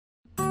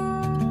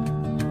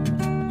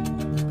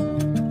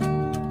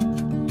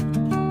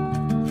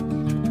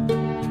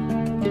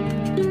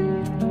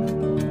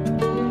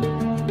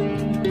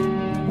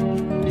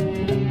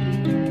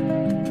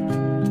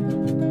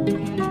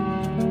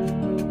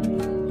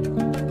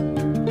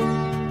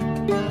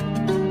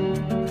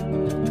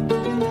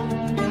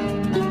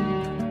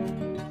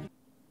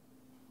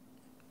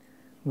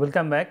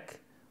Welcome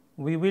back.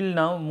 We will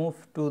now move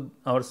to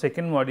our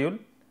second module,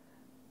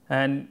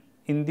 and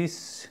in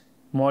this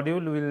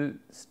module we will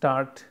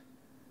start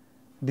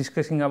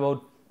discussing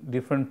about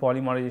different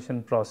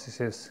polymerization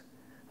processes.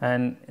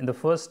 And in the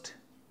first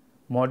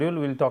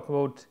module we will talk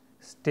about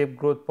step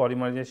growth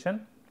polymerization,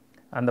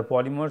 and the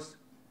polymers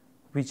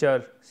which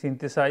are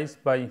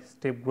synthesized by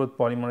step growth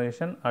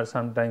polymerization are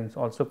sometimes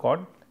also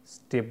called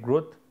step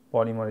growth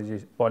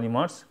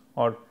polymers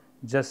or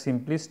just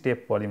simply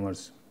step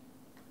polymers.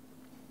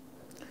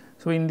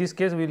 So, in this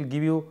case we will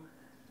give you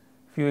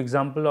few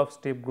example of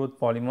step growth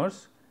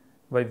polymers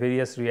by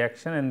various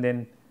reaction, and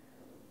then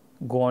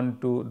go on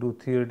to do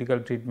theoretical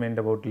treatment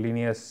about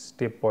linear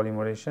step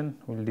polymerization.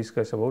 We will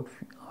discuss about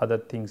other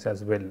things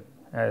as well,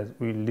 as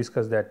we will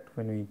discuss that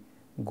when we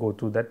go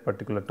to that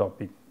particular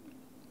topic.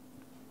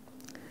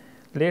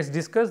 Let us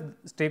discuss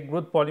step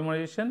growth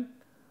polymerization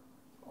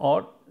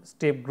or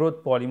step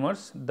growth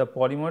polymers. The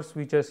polymers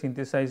which are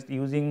synthesized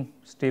using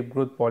step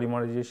growth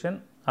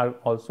polymerization are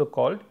also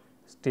called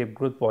step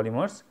growth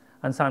polymers,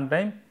 and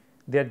sometimes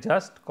they are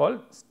just called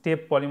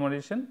step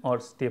polymerization or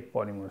step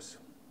polymers.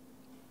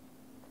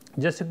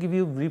 Just to give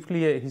you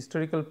briefly a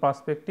historical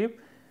perspective,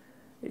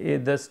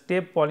 the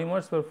step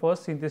polymers were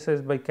first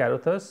synthesized by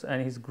Carothers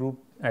and his group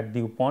at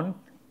DuPont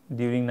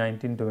during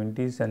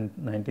 1920s and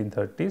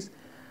 1930s.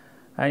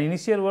 And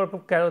initial work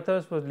of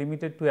Carothers was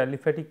limited to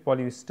aliphatic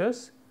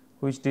polyesters,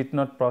 which did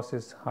not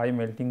process high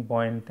melting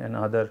point and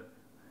other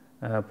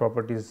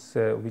properties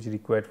which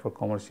required for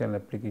commercial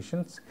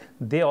applications.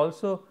 They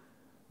also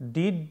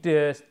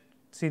did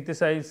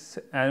synthesize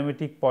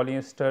aromatic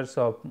polyesters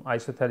of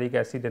isothalic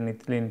acid and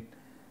ethylene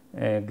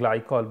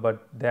glycol,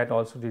 but that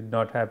also did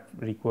not have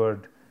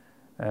required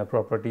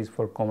properties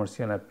for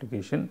commercial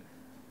application.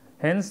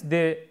 Hence,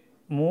 they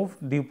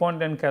moved,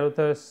 DuPont and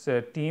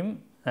Carothers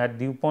team at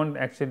DuPont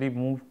actually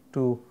moved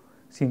to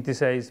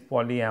synthesize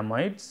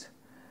polyamides,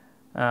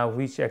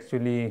 which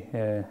actually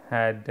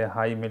had a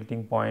high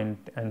melting point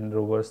and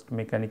robust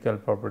mechanical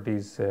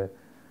properties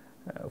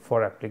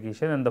for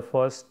application. And the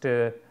first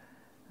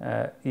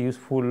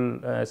useful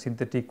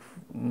synthetic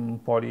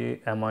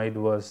polyamide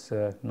was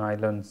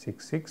nylon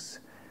 6,6,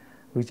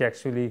 which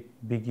actually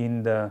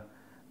begin the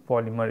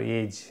polymer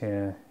age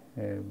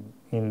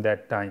in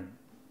that time.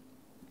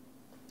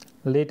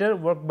 Later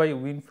work by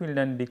Winfield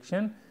and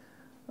Dixon,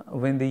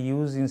 when they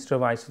use, instead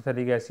of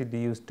isothalic acid,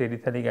 they use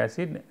terephthalic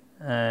acid,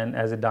 and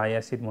as a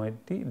diacid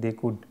moiety they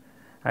could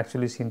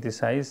actually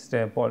synthesize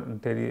PET,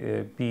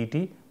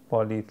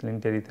 polyethylene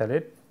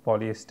terephthalate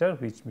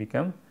polyester, which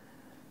become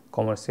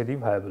commercially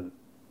viable.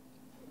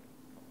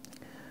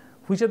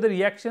 Which are the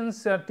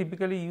reactions are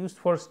typically used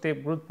for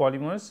step growth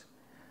polymers?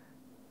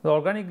 The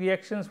organic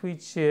reactions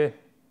which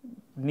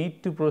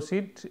need to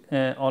proceed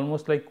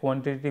almost like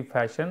quantitative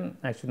fashion,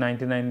 actually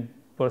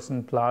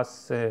 99%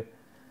 plus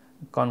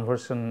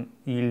conversion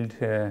yield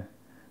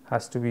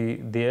has to be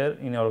there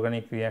in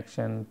organic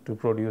reaction to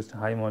produce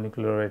high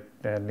molecular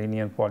weight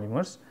linear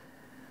polymers.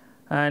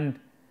 And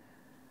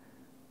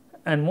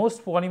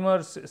most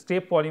polymers,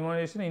 step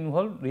polymerization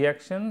involve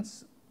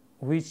reactions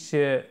which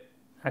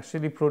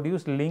actually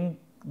produce link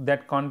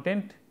that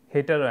content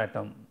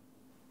heteroatom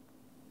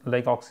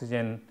like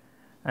oxygen,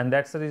 and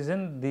that is the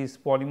reason these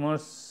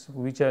polymers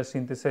which are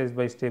synthesized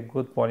by step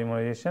growth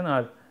polymerization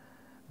are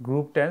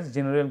grouped as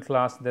general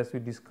class that we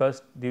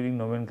discussed during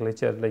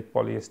nomenclature, like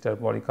polyester,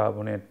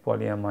 polycarbonate,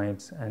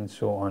 polyamides and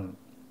so on.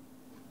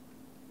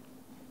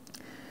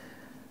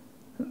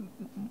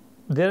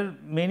 There are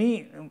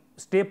many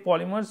step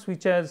polymers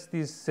which has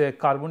this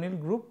carbonyl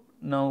group.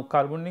 Now,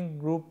 carbonyl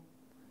group,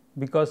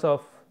 because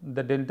of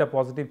the delta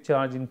positive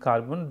charge in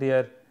carbon, they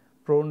are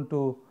prone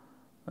to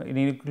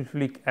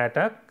nucleophilic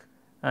attack,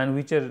 and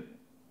which are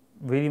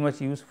very much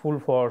useful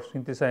for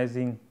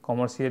synthesizing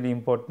commercially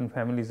important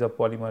families of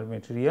polymer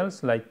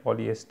materials like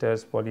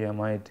polyesters,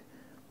 polyamide,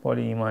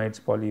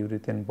 polyimides,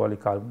 polyurethane,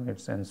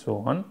 polycarbonates and so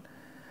on.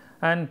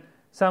 And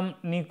some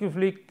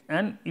nucleophilic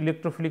and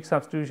electrophilic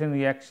substitution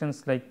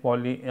reactions like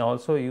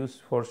also used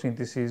for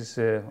synthesis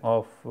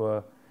of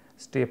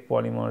step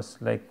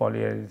polymers like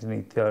polyurethane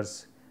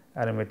ethers,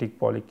 aromatic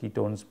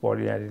polyketones,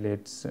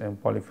 polyarylates,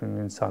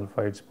 polyphenylene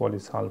sulfides,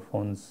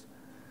 polysulfones,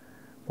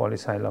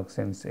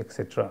 polysiloxanes,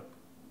 etc.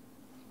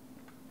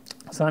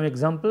 Some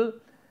example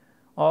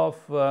of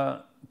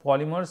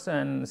polymers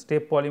and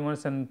step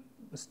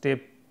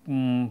step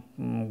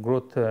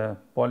growth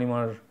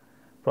polymer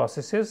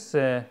processes,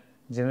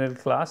 general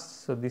class.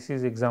 So, this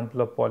is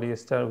example of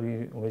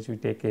polyester which we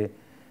take a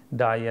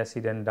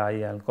diacid and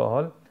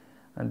dialcohol,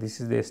 and this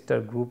is the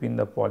ester group in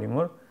the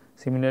polymer.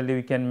 Similarly,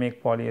 we can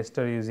make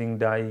polyester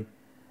using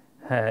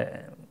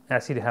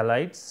acid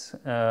halides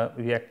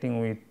reacting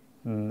with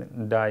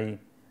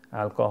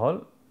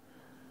dialcohol.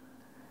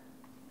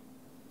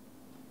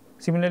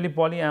 Similarly,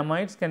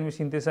 polyamides can be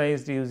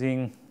synthesized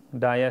using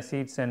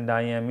diacids and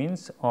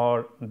diamines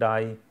or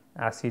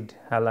diacid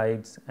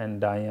halides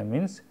and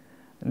diamines.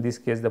 In this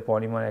case, the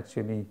polymer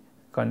actually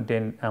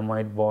contain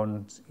amide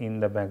bonds in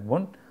the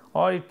backbone,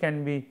 or it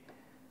can be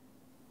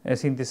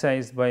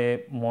synthesized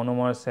by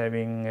monomers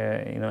having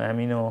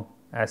amino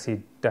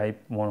acid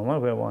type monomer,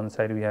 where one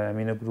side we have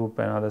amino group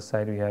and other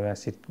side we have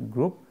acid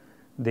group.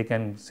 They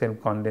can self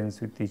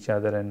condense with each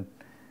other and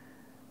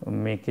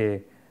make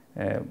a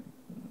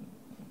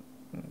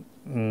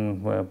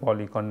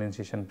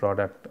polycondensation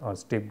product or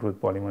step growth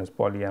polymers,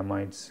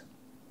 polyamides.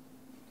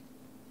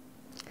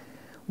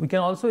 We can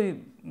also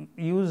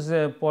use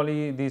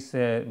this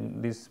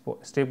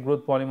step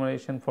growth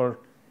polymerization for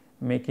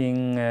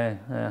making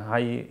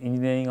high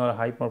engineering or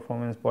high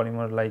performance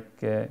polymer,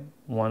 like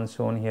one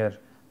shown here,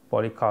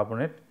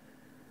 polycarbonate,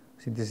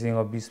 synthesizing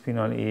of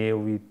bisphenol A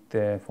with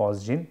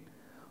phosgene,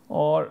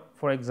 or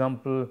for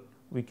example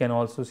we can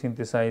also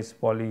synthesize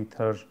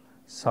polyether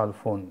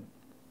sulfone.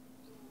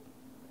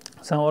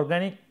 Some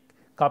organic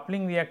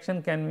coupling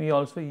reaction can be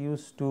also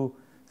used to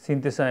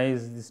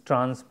synthesize this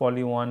trans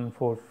poly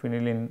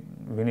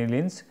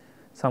 1,4-phenylene.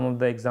 Some of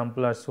the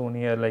examples are shown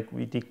here, like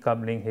Wittig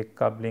coupling, Heck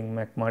coupling,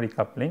 McMurray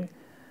coupling,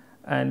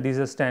 and these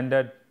are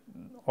standard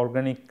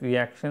organic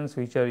reactions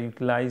which are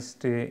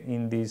utilized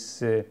in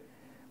this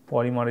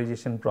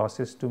polymerization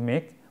process to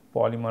make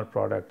polymer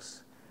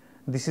products.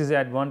 This is the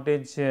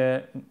advantage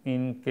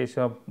in case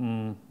of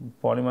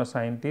polymer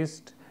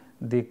scientists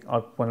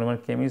or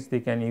polymer chemists. They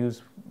can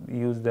use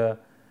the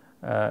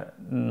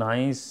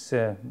nice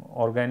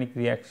organic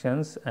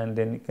reactions and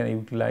then can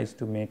utilize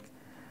to make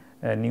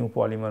new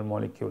polymer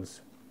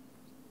molecules.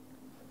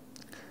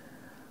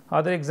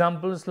 Other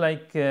examples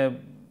like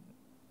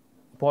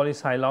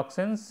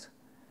polysiloxanes,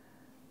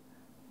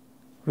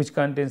 which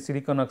contain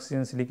silicon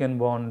oxygen silicon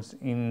bonds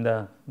in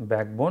the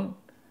backbone,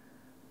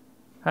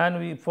 and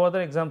we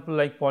further example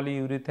like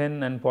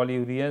polyurethane and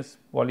polyureas.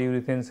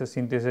 Polyurethanes are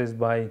synthesized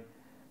by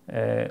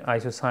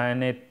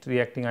isocyanate,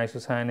 reacting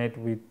isocyanate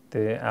with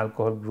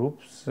alcohol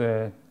groups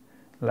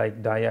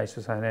like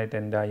diisocyanate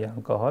and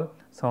dialcohol.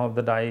 Some of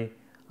the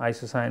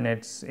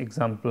diisocyanates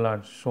example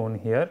are shown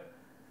here,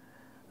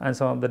 and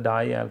some of the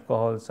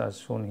dialcohols are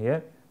shown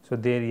here. So,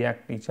 they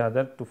react each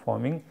other to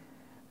forming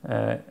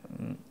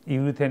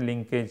urethane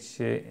linkage.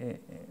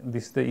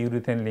 This is the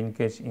urethane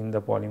linkage in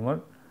the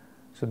polymer.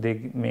 So,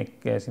 they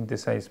make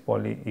synthesized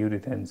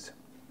polyurethanes.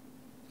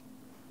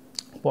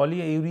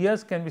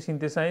 Polyureas can be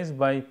synthesized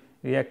by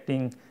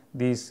reacting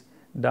these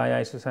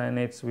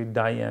diisocyanates with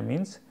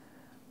diamines,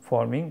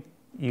 forming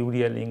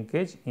urea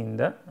linkage in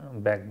the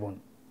backbone.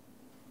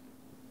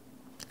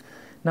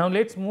 Now,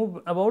 let us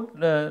move about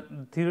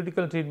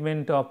theoretical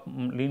treatment of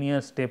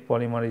linear step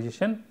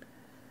polymerization.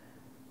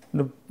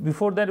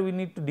 Before that, we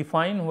need to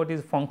define what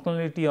is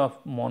functionality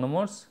of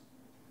monomers,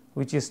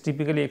 which is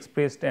typically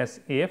expressed as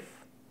F.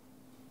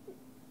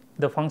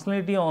 The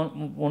functionality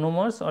on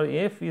monomers, or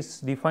F, is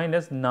defined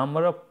as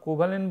number of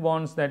covalent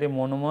bonds that a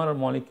monomer or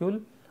molecule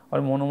or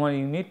monomer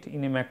unit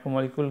in a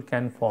macromolecule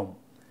can form.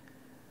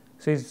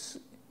 So, it's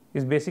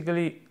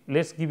basically, let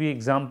us give you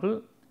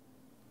example.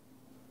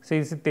 Say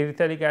it is a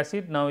terephthalic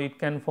acid. Now, it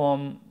can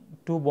form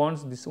two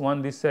bonds, this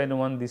one this side and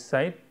one this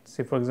side,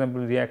 say for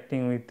example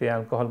reacting with the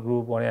alcohol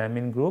group or a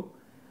amine group.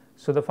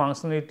 So, the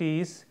functionality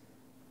is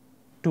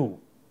 2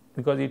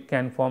 because it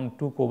can form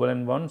two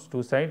covalent bonds,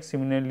 two sides.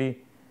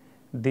 Similarly,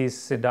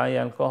 this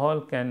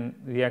dialcohol can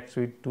react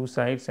with two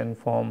sides and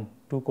form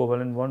two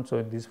covalent bonds.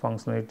 So, this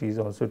functionality is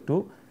also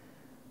 2.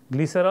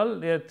 Glycerol,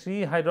 there are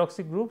 3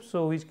 hydroxy groups,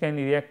 so which can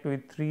react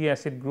with 3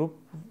 acid group,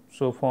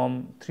 so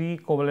form 3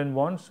 covalent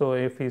bonds. So,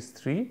 F is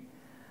 3,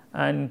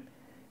 and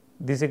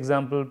this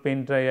example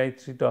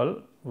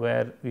pentriitritol,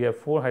 where we have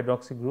 4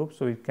 hydroxy groups.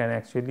 So, it can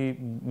actually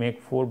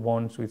make 4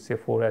 bonds with say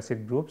 4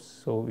 acid groups.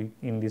 So,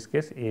 in this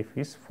case F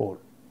is 4.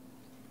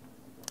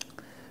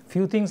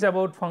 Few things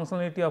about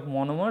functionality of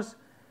monomers.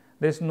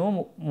 There is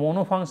no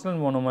monofunctional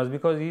monomers,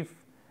 because if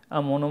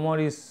a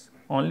monomer is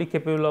only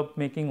capable of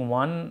making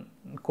one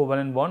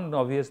covalent bond,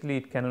 obviously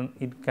it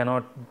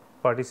cannot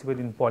participate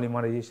in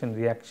polymerization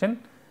reaction.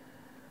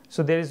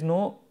 So, there is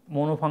no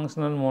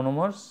monofunctional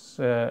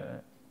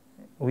monomers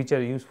which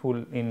are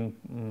useful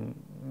in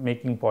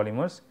making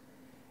polymers.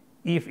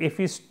 If F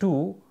is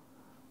 2,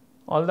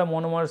 all the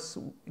monomers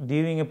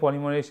during a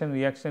polymerization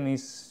reaction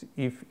is,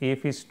 if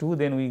F is 2,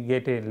 then we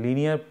get a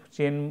linear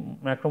chain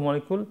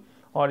macromolecule,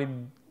 or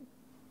in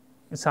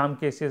some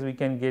cases we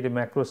can get a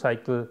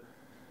macrocycle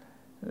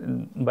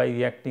by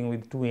reacting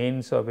with 2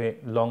 ends of a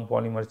long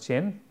polymer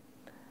chain.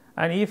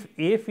 And if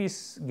F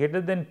is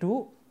greater than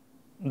 2,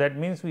 that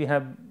means we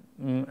have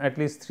at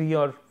least 3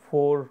 or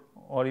 4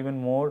 or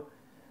even more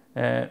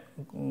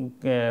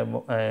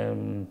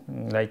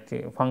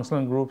like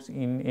functional groups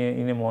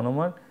in a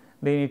monomer,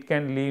 then it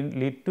can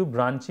lead to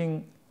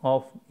branching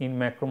off in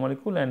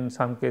macromolecule, and in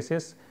some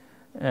cases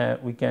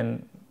it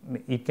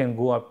can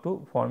go up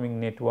to forming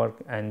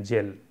network and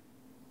gel.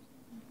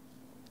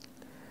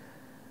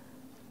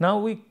 Now,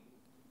 we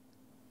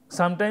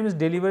sometimes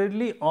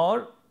deliberately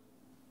or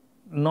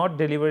not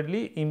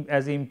deliberately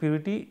as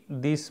impurity,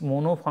 these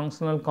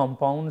monofunctional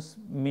compounds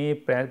may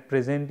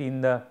present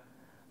in the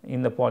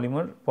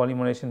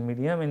polymerization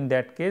medium. In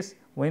that case,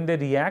 when they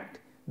react,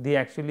 they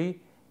actually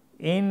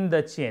end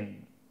the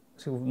chain.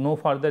 so no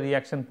further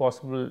reaction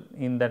possible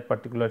in that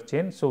particular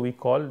chain. So, we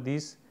call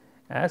these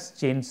as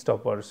chain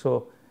stopper.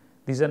 So,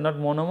 these are not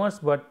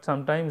monomers, but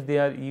sometimes they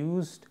are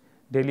used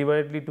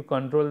deliberately to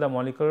control the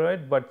molecular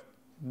weight, but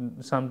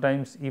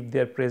sometimes if they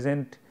are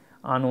present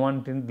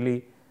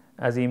unwantedly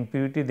as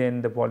impurity,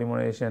 then the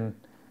polymerization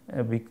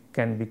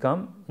can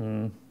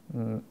become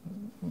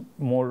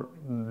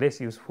less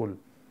useful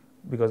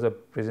because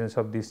of presence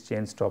of this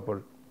chain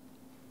stopper.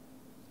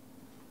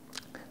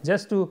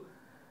 Just to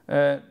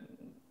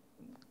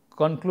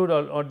conclude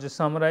or just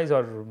summarize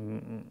or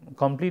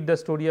complete the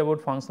story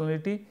about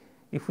functionality,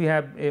 if we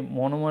have a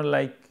monomer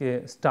like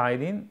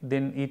styrene,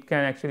 then it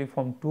can actually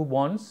form 2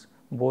 bonds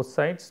both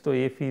sides. So,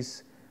 F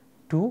is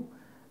 2,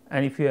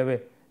 and if you have a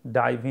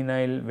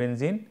divinyl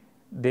benzene,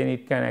 then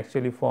it can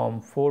actually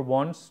form 4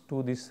 bonds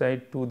to this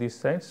side, to this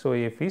side. So,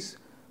 F is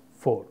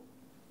 4.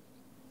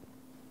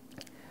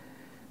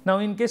 Now,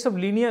 in case of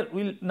linear,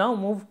 we will now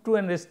move to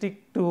and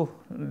restrict to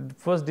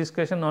first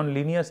discussion on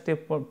linear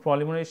step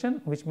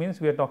polymerization, which means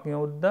we are talking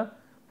about the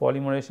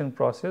polymerization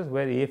process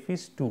where F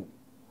is 2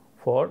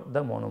 for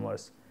the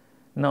monomers.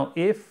 Now,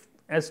 F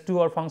as 2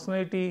 or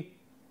functionality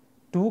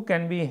 2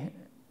 can be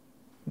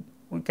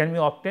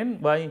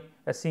obtained by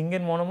a single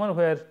monomer,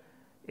 where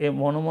a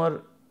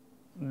monomer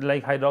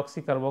like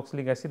hydroxy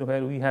carboxylic acid,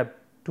 where we have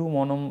two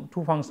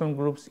functional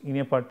groups in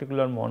a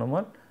particular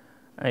monomer,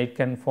 and it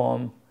can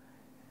form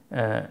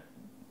a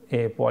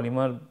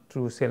polymer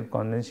through self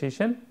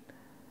condensation.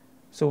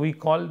 So, we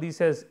call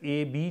this as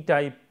AB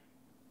type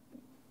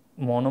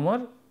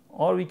monomer,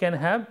 or we can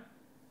have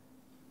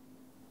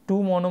 2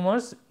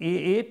 monomers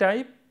AA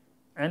type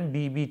and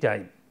BB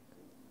type,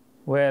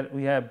 where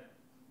we have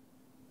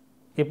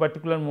a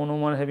particular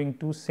monomer having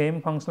 2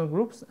 same functional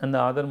groups and the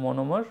other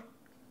monomer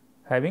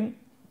having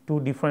 2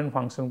 different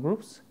functional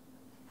groups,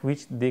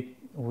 which the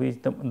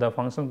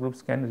functional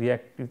groups can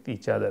react with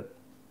each other.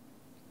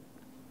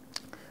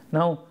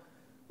 Now,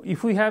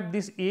 if we have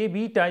this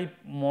AB type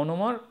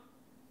monomer,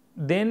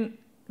 then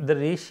the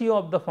ratio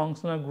of the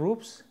functional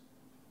groups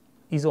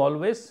is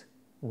always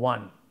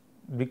 1,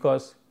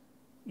 because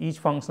each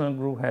functional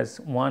group has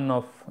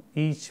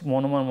each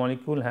monomer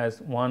molecule has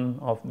one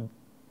of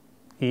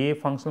A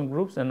functional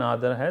groups and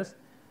other has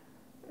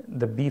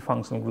the B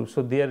functional group.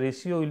 So, their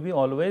ratio will be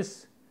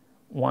always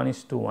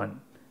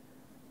 1:1.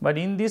 But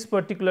in this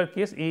particular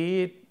case,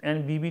 AA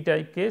and BB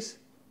type case,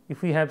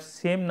 if we have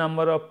same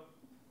number of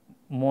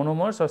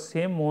monomers or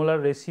same molar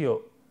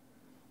ratio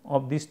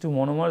of these 2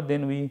 monomers,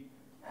 then we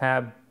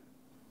have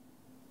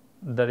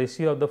the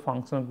ratio of the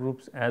functional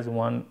groups as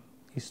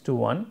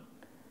 1:1.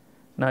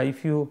 Now,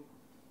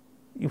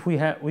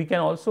 we can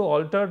also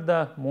alter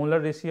the molar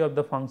ratio of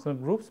the functional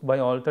groups by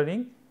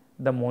altering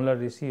the molar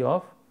ratio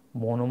of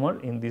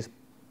monomer in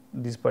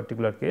this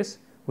particular case,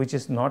 which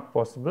is not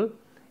possible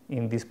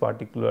in this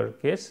particular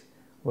case,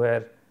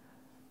 where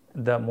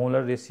the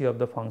molar ratio of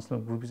the functional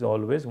group is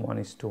always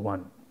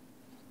 1:1.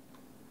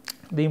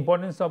 The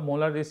importance of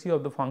molar ratio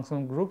of the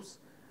functional groups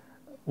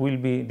will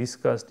be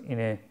discussed in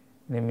a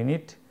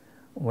minute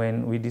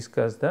when we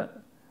discuss the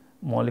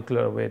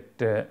molecular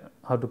weight,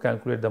 how to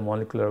calculate the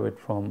molecular weight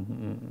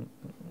from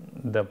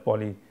the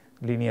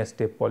linear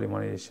step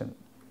polymerization.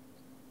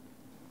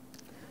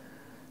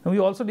 We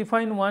also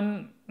define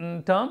one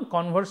term,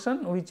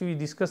 conversion, which we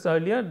discussed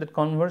earlier. That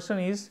conversion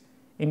is,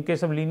 in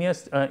case of linear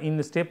in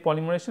the step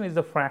polymerization, is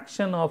the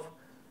fraction of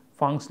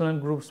functional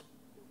groups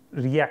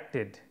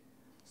reacted.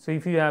 So,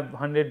 if you have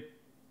 100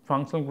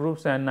 functional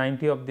groups and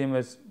 90 of them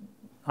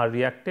are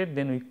reacted,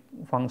 then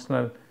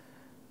functional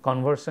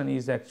conversion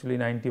is actually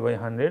 90 by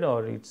 100,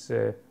 or it is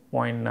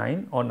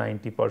 0.9 or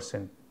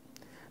 90%.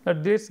 Now,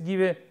 let us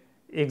give a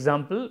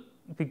example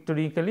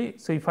pictorically.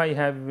 So, if I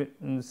have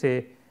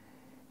say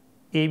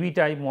AB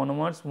type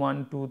monomers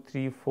 1, 2,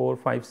 3, 4,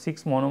 5,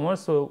 6 monomers,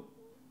 so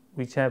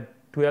which have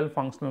 12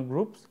 functional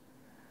groups,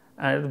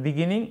 and at the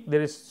beginning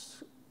there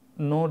is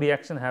no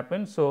reaction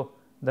happened. So,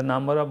 the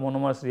number of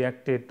monomers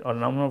reacted or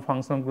number of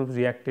functional groups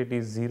reacted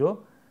is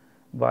 0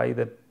 by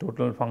the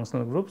total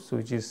functional groups,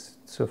 which is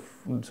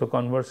so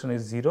conversion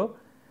is 0,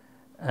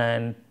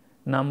 and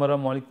number of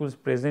molecules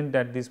present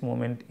at this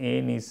moment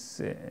n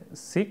is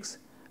 6,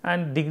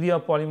 and degree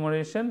of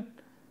polymerization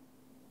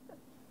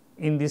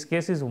in this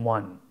case is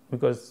 1,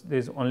 because there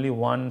is only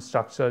one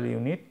structural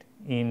unit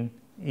in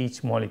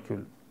each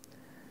molecule.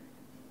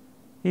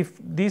 If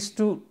these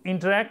two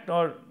interact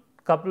or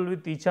couple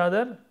with each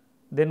other,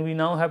 then we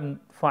now have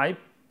 5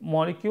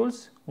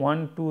 molecules,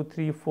 1, 2,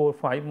 3, 4,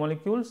 5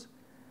 molecules,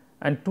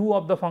 and 2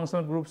 of the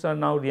functional groups are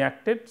now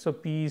reacted. So,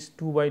 P is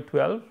 2 by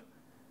 12,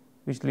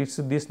 which leads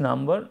to this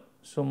number.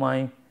 So,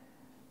 my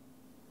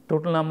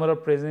total number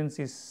of presence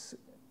is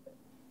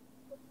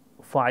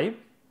 5,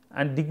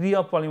 and degree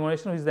of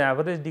polymerization, which is the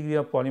average degree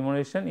of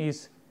polymerization,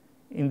 is,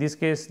 in this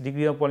case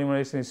degree of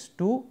polymerization is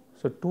 2.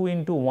 So, 2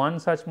 into 1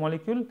 such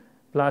molecule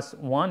plus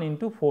 1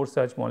 into 4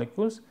 such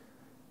molecules,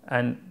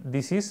 and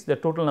this is the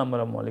total number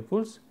of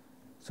molecules.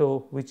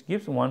 So, which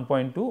gives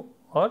 1.2,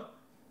 or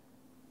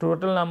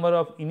total number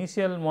of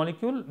initial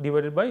molecule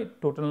divided by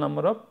total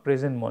number of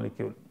present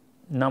molecule,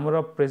 number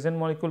of present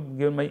molecule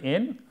given by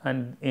n,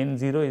 and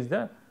n0 is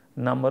the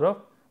number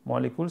of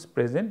molecules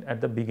present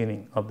at the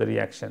beginning of the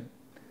reaction.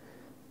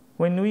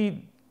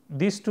 When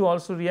these two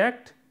also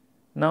react,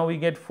 now we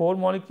get 4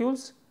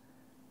 molecules.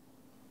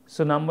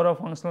 So, number of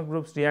functional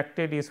groups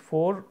reacted is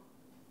 4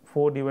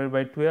 divided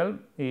by 12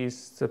 is,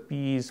 so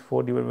P is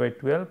 4 divided by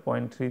 12,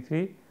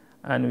 0.33,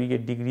 and we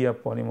get degree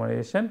of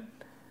polymerization,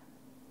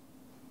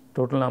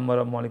 total number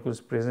of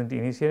molecules present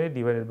initially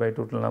divided by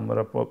total number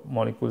of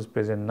molecules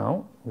present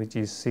now, which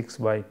is 6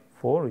 by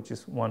 4, which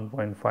is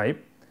 1.5.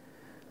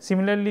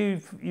 Similarly,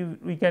 if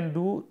we can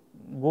go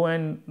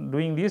and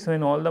doing this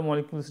when all the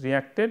molecules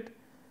reacted,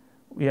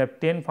 we have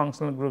 10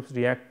 functional groups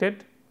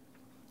reacted.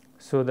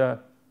 So, the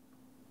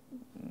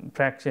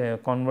fraction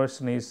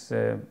conversion is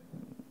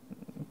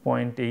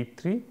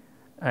 0.83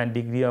 and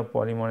degree of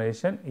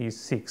polymerization is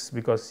 6,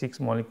 because 6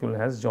 molecule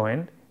has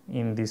joined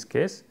in this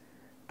case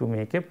to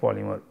make a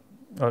polymer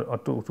or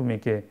to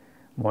make a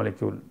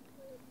molecule.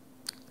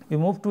 We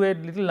move to a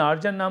little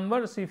larger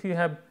number. So, if you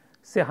have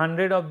say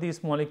 100 of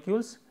these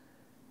molecules,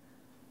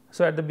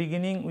 so at the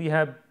beginning we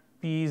have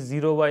P is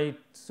 0 by,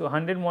 so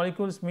 100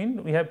 molecules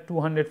mean we have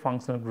 200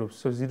 functional groups.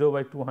 So, 0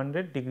 by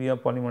 200 degree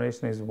of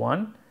polymerization is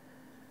 1.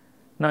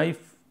 Now,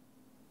 if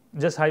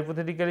just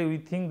hypothetically we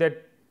think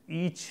that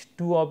each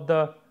 2 of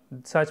the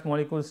such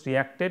molecules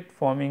reacted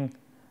forming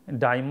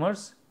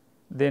dimers,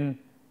 then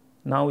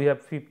now we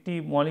have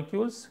 50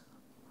 molecules,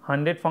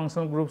 100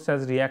 functional groups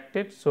has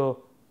reacted.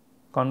 So,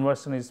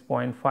 conversion is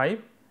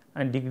 0.5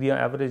 and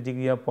average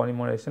degree of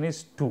polymerization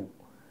is 2.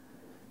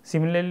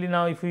 Similarly,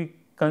 now if we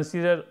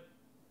consider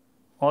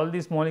all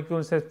these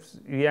molecules have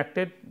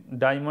reacted,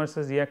 dimers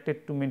has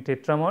reacted to mean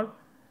tetramer.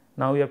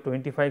 Now, we have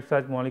 25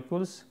 such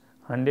molecules,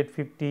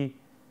 150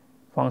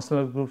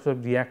 functional groups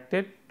have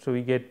reacted. So,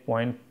 we get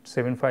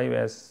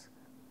 0.75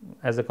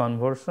 as a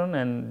conversion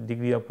and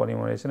degree of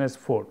polymerization as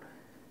 4.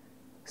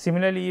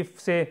 Similarly, if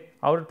say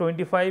out of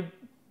 25,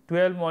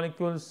 12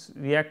 molecules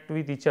react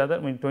with each other, I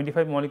mean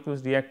 25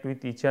 molecules react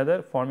with each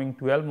other forming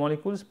 12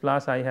 molecules,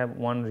 plus I have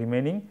one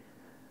remaining,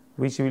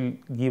 which will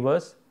give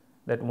us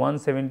that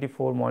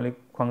 174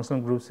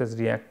 functional groups has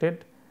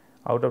reacted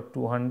out of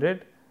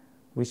 200,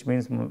 which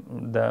means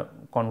the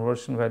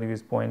conversion value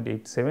is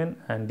 0.87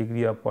 and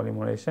degree of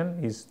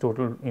polymerization is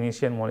total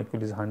initial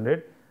molecule is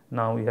 100.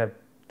 Now, we have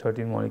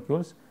 13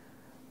 molecules.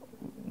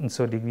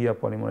 So, degree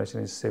of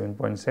polymerization is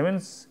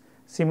 7.7.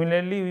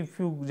 Similarly, if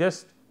you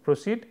just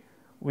proceed,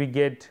 we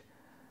get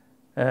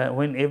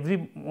when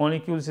every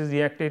molecules is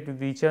reacted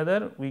with each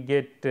other, we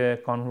get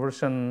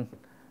conversion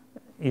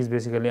is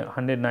basically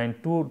 109,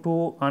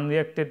 two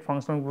unreacted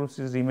functional groups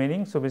is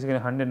remaining. So, basically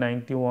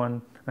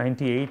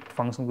 98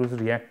 functional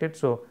groups reacted.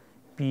 So,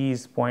 P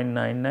is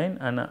 0.99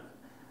 and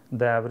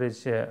the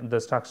average the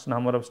structure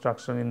number of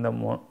structure in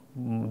the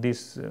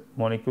this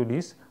molecule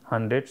is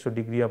 100. So,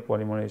 degree of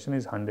polymerization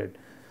is 100.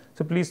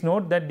 So, please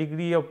note that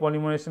degree of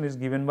polymerization is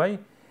given by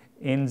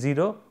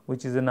N0,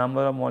 which is the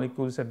number of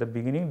molecules at the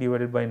beginning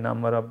divided by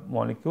number of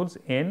molecules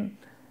N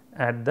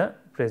at the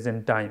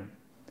present time,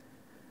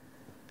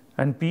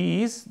 and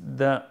P is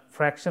the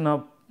fraction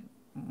of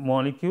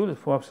molecules,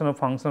 fraction of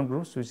functional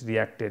groups which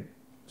reacted.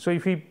 So,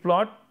 if we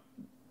plot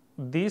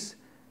this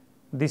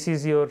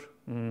is your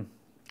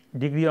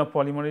degree of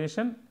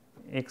polymerization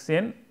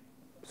xn.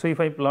 So, if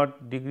I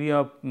plot degree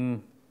of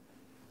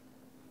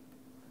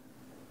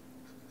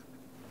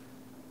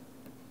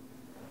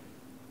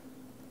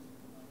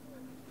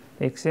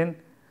xn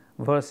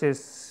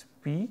versus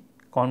P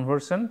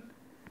conversion,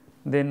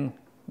 then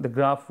the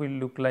graph will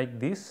look like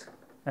this,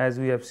 as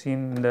we have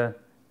seen in the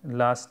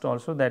last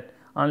also, that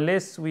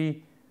unless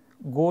we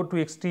go to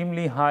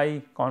extremely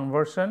high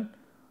conversion,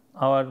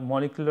 our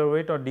molecular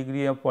weight or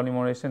degree of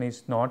polymerization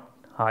is not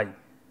high.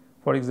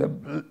 For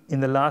example,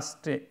 in the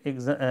last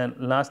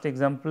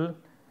example,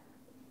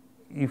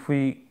 if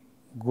we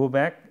go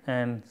back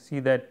and see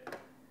that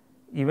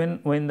even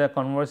when the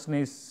conversion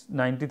is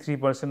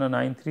 93% or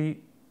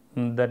 93,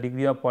 the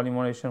degree of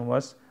polymerization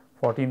was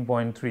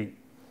 14.3.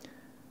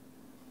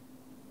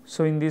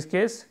 So, in this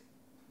case,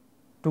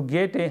 to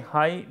get a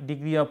high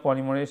degree of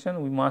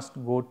polymerization, we must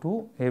go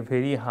to a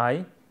very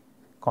high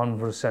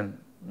conversion.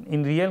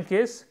 In real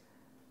case,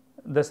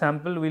 the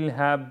sample will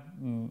have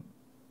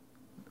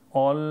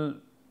all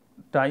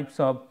types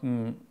of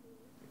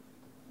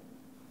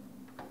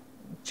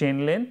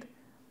chain length.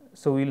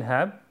 So, we will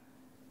have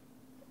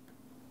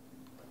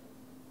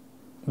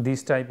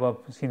this type of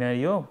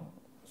scenario.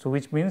 So,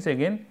 which means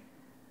again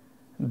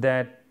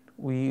that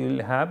we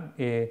will have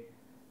a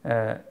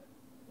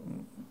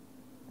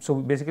so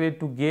basically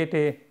to get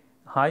a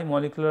high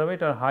molecular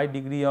weight or high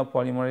degree of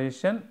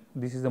polymerization,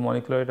 this is the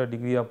molecular weight or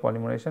degree of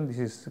polymerization, this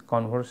is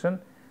conversion,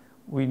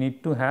 we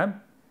need to have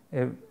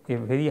a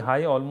very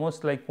high,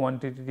 almost like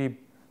quantitative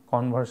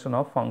conversion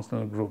of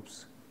functional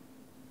groups.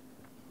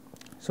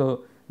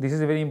 So, this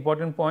is a very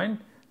important point,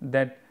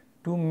 that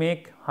to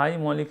make high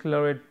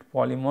molecular weight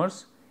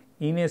polymers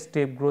in a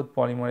step growth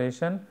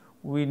polymerization,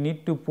 we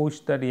need to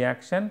push the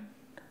reaction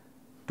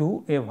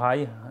to a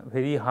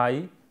very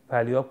high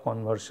value of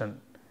conversion.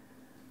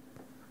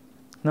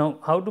 Now,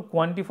 how to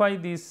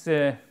quantify this?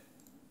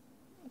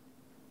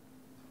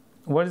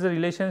 What is the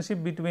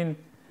relationship between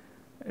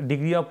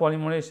degree of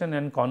polymerization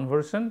and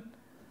conversion?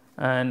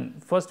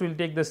 And first we will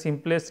take the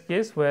simplest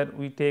case where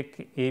we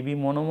take AB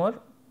monomer,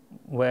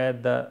 where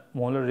the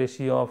molar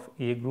ratio of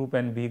A group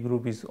and B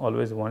group is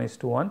always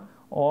 1:1,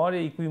 or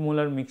a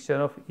equimolar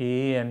mixture of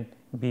A and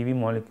BB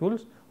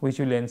molecules, which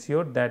will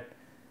ensure that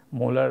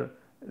molar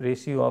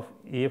ratio of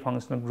A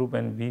functional group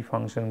and B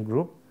functional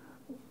group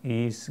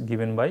is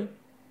given by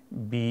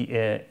B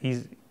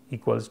is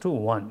equals to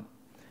 1.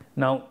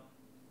 Now,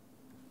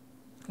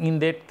 in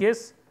that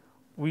case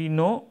we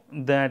know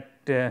that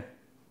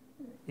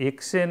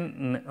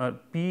Xn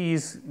P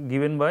is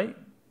given by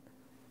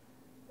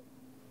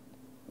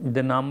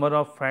the number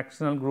of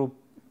fractional group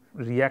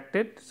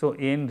reacted. So,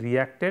 N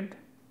reacted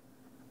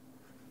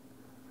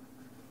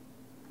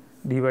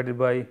divided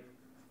by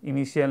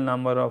initial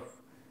number of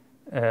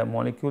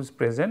molecules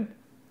present.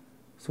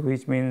 So,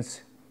 which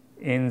means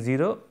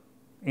N0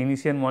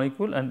 initial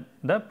molecule and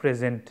the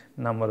present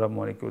number of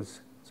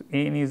molecules. So,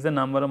 N is the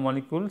number of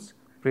molecules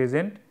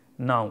present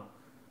now,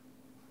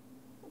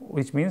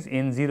 which means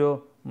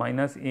N0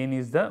 minus N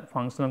is the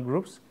functional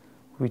groups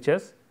which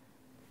has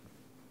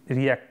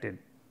reacted.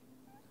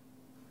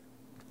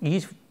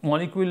 Each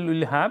molecule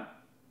will have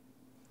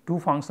 2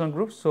 functional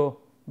groups.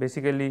 So,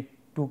 basically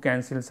 2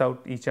 cancels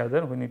out each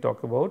other when we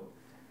talk about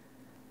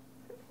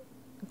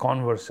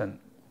conversion.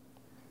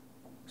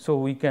 So,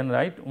 we can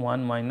write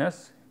 1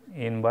 minus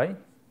N by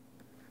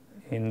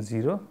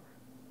N0.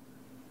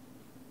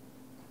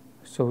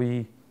 So,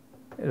 we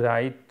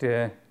write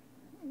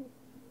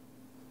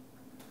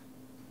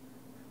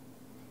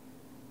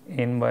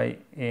N by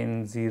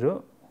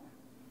N0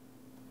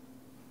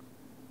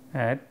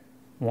 at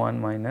 1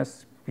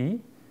 minus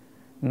P.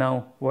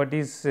 Now, what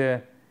is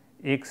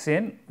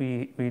Xn?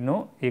 We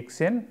know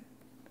Xn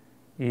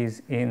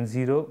is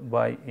N0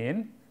 by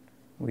N,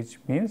 which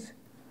means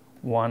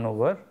 1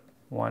 over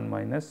 1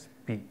 minus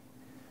P.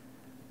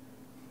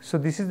 So,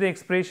 this is the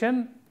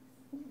expression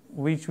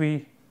which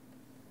we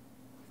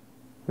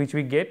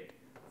get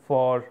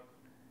for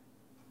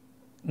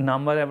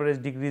number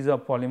average degrees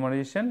of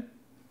polymerization,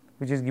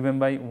 which is given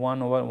by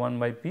 1 over 1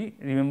 by P.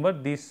 Remember,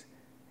 this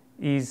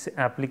is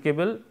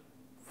applicable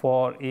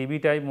for AB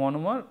type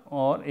monomer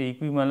or a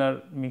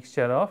equimolar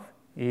mixture of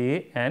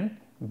A and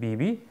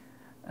BB,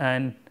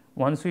 and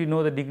once we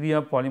know the degree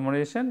of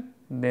polymerization,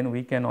 then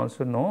we can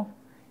also know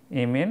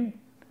Mn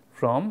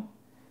from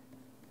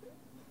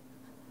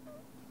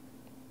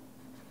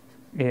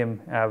M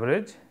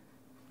average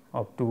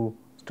of 2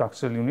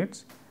 structural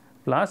units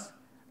plus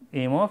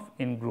M of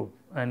N group,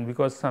 and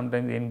because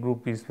sometimes N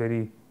group is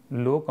very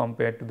low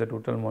compared to the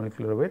total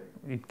molecular weight,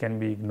 it can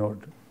be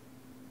ignored.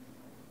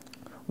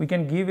 We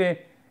can give a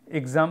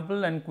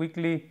example and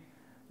quickly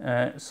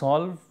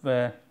solve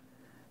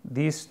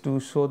this to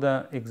show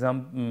the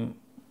example.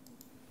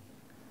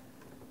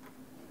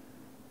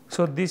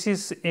 So, this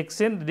is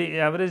Xn, the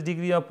average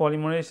degree of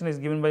polymerization is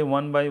given by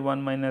 1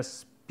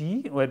 minus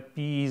P, where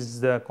P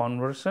is the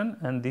conversion,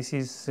 and this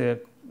is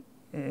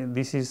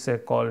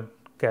called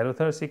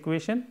Carothers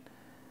equation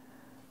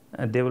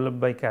developed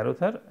by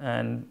Carother,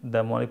 and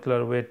the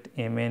molecular weight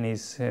Mn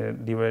is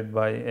divided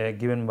by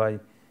given by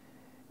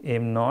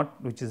M naught,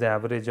 which is the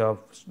average of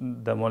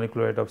the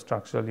molecular weight of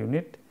structural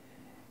unit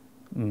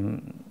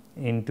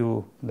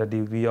into the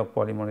degree of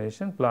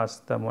polymerization plus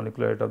the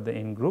molecular weight of the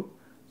N group.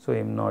 So,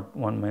 M naught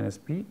 1 minus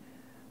P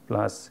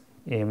plus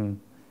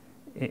M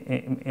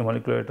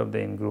molecular weight of the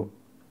N group.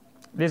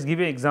 Let us give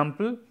an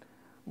example.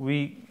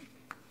 We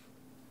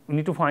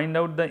need to find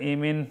out the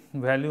Mn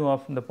value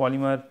of the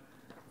polymer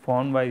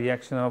formed by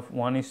reaction of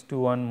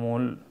 1:1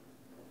 mole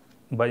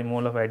by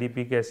mole of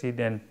adipic acid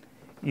and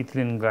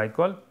ethylene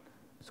glycol.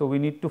 So, we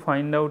need to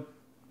find out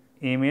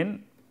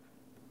Mn.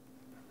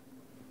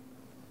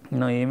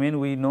 Now, Mn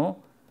we know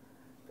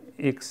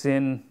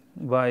Xn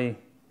by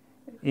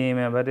M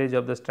average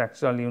of the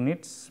structural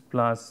units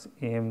plus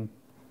M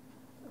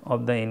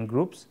of the N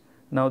groups.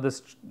 Now,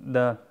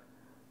 the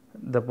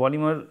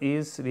polymer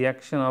is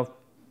reaction of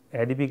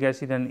adipic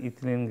acid and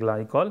ethylene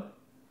glycol.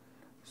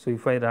 So,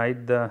 if I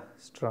write the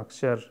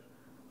structure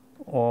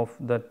of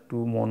the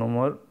 2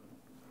 monomer,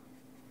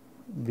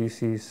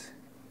 this is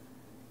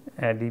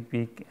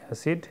adipic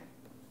acid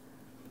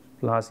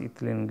plus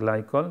ethylene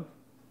glycol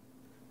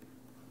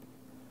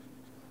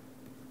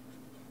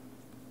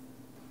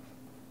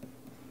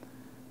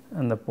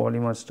and the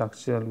polymer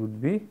structure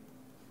would be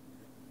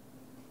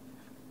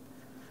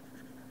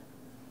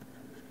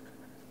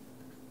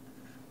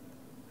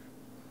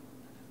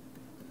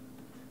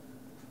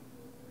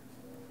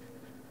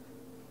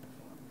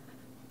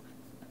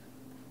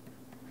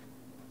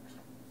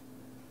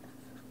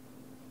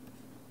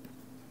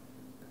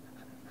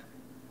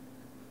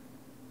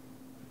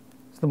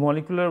the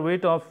molecular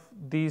weight of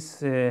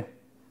this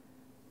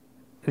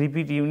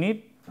repeat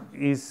unit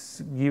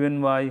is given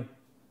by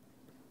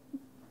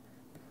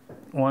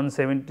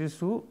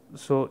 172.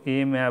 So,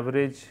 M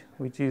average,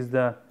 which is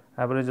the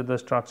average of the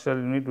structural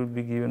unit, would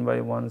be given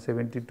by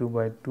 172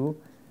 by 2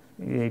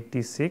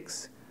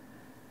 86.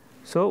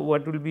 So,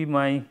 what will be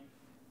my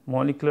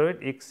molecular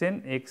weight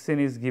xn? Xn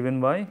is given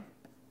by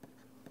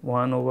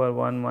 1 over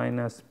 1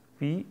 minus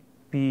p,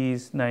 p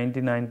is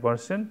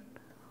 99%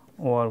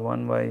 or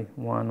 1 by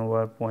 1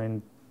 over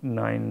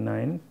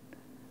 0.99.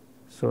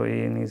 So,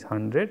 An is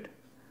 100.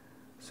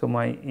 So,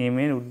 my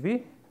Mn would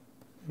be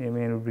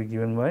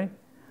given by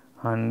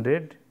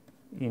 100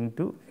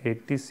 into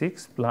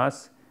 86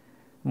 plus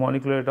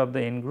molecular weight of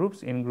the N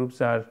groups. N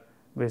groups are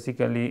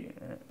basically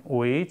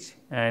OH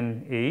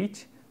and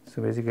H.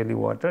 So, basically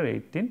water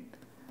 18.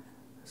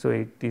 So,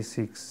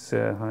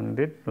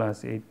 8600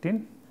 plus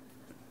 18,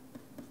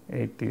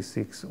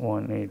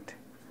 8618.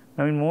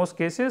 Now, in most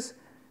cases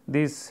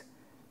these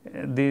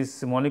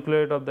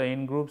molecular weight of the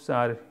N groups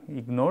are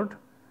ignored.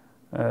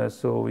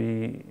 So,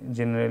 we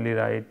generally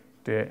write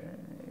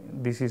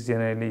this is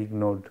generally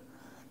ignored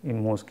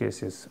in most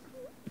cases.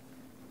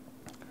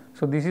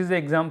 So, this is the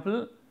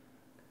example.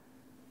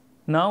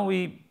 Now,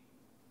 we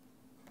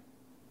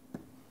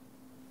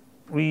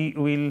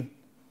will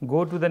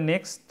go to the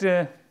next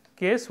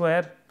case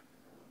where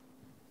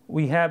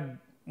we have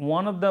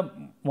one of the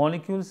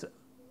molecules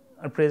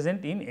are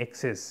present in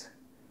excess.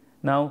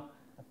 Now,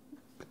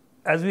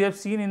 as we have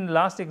seen in the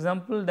last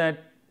example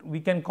that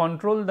we can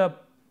control the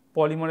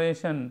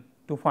polymerization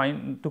to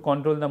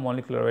control the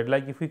molecular weight.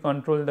 Like if we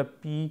control the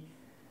p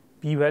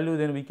value,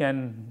 then we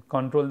can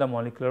control the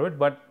molecular weight,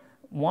 but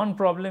one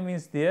problem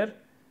is there,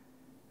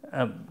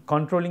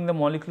 controlling the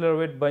molecular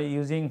weight by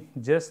using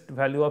just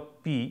value of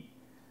p,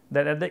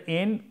 that at the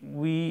end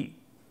we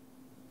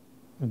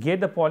get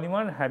the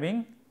polymer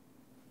having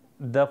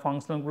the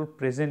functional group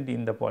present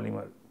in the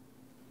polymer.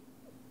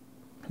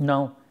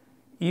 Now,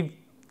 if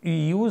you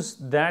use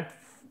that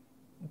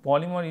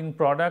polymer in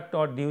product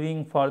or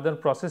during further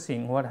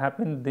processing, what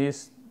happens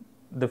is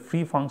the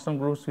free functional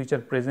groups which are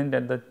present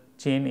at the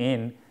chain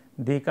end,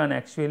 they can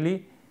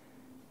actually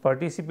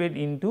participate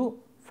into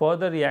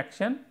further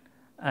reaction,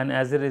 and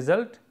as a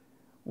result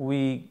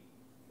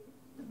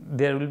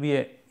there will be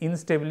a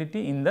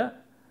instability in the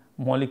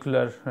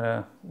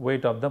molecular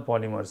weight of the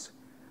polymers.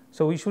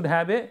 So, we should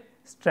have a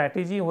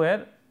strategy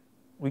where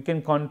we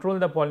can control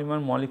the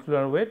polymer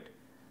molecular weight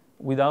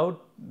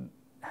without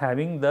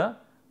having the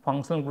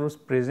functional groups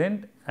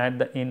present at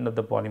the end of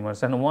the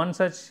polymers, and one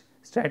such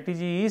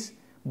strategy is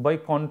by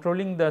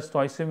controlling the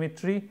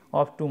stoichiometry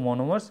of two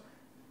monomers.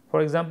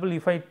 For example,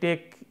 if I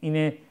take in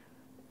a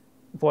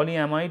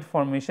polyamide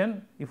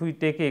formation, if we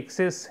take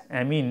excess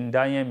amine,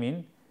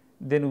 diamine,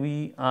 then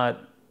we are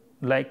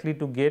likely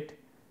to get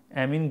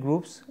amine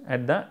groups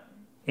at the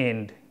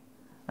end,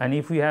 and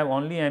if we have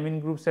only amine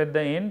groups at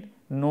the end,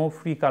 no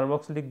free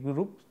carboxylic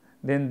groups,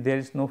 then there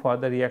is no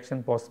further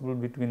reaction possible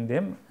between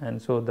them, and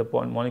so the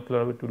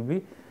molecular weight will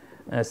be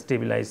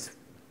stabilized.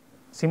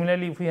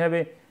 Similarly, if we have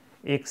a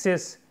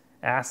excess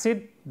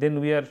acid, then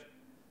we are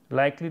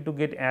likely to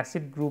get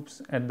acid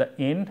groups at the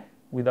end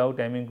without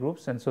amine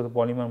groups, and so the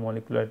polymer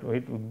molecular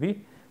weight would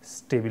be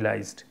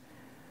stabilized.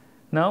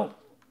 Now,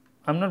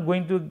 I am not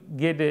going to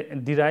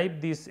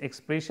derive this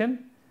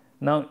expression.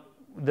 Now,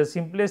 the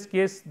simplest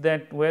case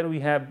that where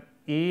we have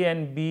A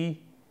and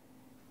B,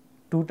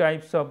 two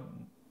types of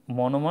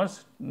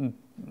monomers,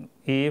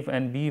 A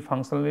and B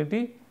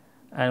functionality,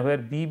 and where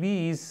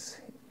BB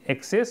is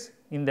excess,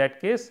 in that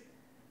case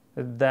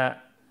the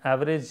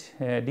average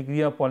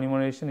degree of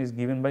polymerization is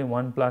given by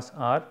 1 plus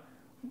R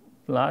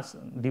plus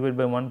divided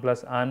by 1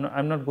 plus R. I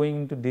am not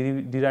going to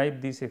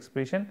derive this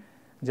expression,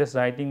 just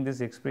writing this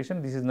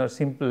expression. This is not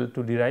simple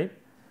to derive.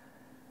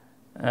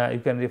 You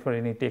can refer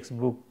any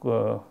textbook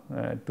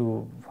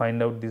to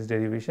find out this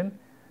derivation.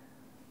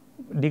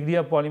 Degree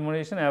of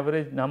polymerization,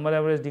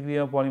 average degree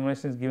of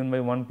polymerization is given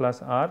by 1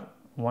 plus R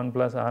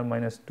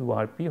minus 2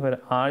 Rp, where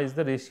R is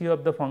the ratio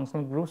of the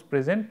functional groups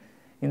present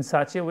in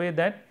such a way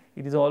that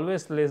it is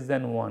always less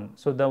than 1.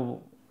 So,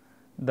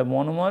 the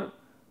monomer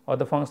or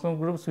the functional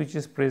groups which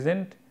is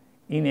present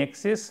in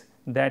excess,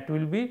 that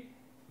will be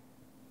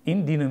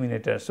in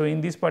denominator. So, in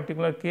this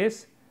particular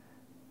case,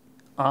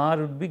 R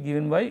would be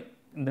given by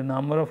the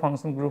number of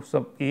functional groups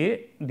of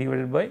A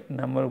divided by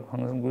number of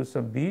functional groups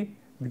of B,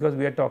 because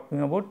we are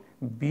talking about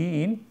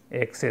B in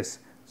excess.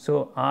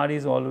 So, R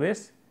is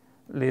always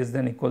less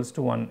than equals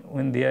to 1.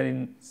 When they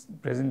are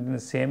present in the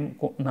same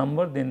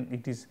number, then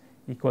it is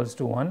equals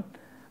to 1,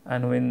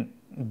 and when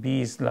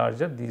B is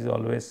larger, this is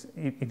always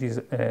it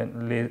is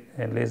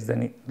less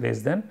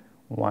than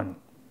 1.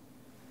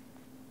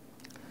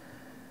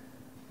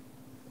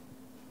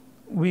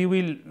 We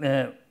will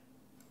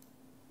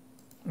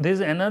there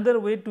is another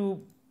way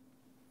to,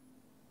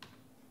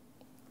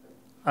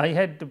 I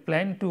had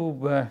planned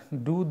to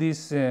do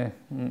this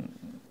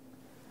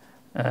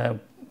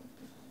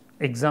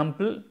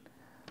example,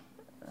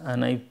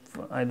 and I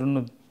do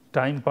not know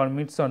time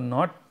permits or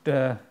not,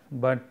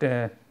 but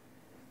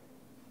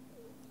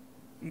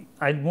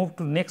I will move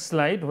to next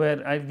slide,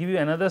 where I will give you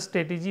another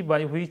strategy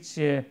by which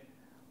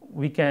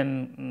we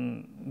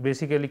can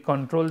basically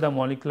control the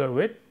molecular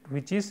weight,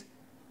 which is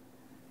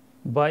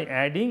by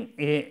adding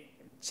a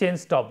chain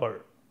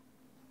stopper.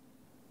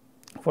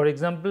 For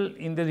example,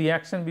 in the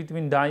reaction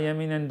between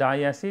diamine and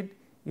diacid,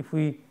 if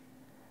we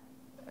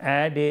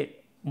add a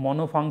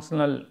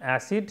monofunctional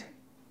acid,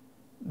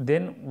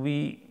 then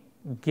we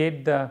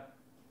get the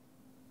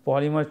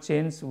polymer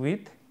chains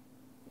with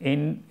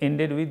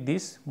ended with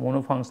these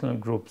monofunctional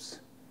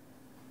groups,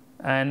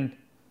 and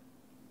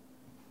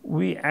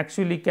we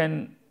actually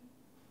can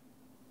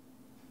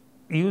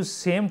use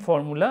same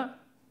formula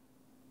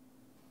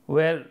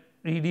where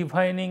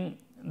redefining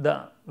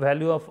the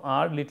value of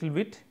R little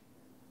bit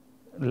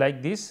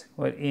like this,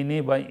 where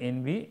Na by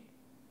Nb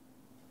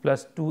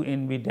plus 2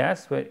 Nb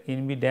dash, where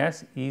Nb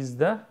dash is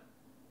the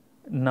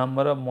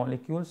number of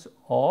molecules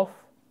of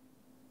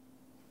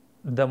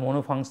the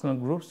monofunctional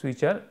groups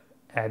which are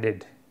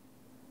added.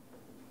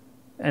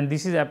 And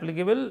this is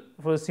applicable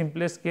for the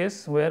simplest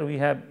case where we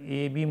have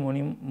AB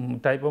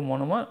type of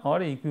monomer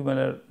or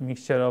equivalent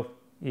mixture of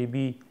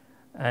AB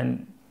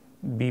and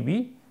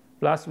BB,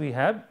 plus we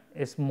have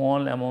a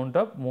small amount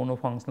of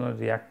monofunctional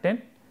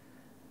reactant,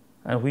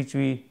 and which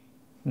we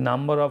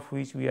number of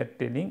which we are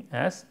telling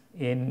as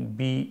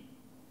NB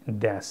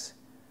dash.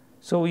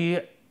 So, we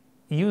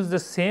use the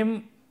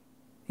same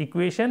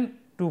equation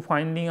to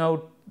finding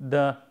out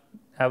the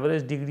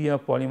average degree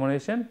of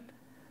polymerization,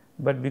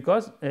 but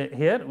because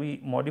here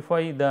we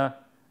modify the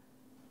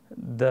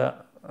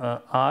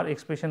R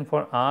expression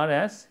for R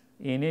as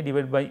Na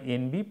divided by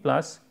Nb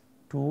plus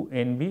 2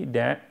 Nb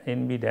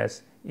dash.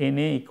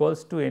 Na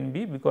equals to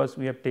Nb because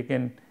we have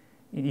taken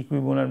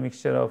equivalent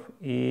mixture of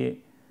A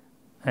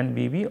and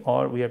BB,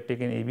 or we have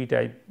taken AB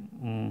type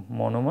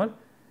monomer,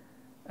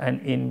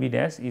 and Nb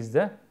dash is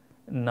the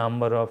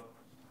number of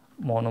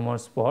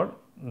monomers for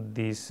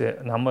this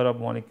number of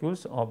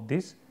molecules of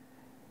this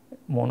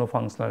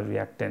monofunctional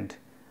reactant.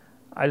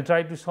 I will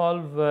try to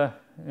solve a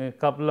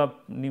couple of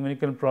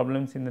numerical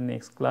problems in the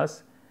next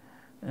class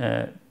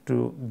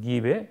to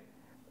give a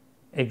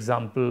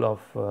example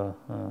of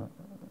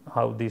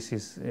how this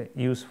is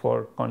used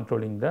for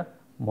controlling the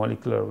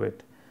molecular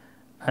weight,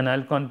 and I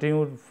will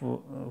continue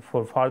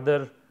for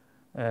further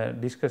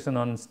discussion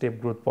on step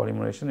growth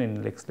polymerization in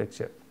the next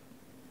lecture.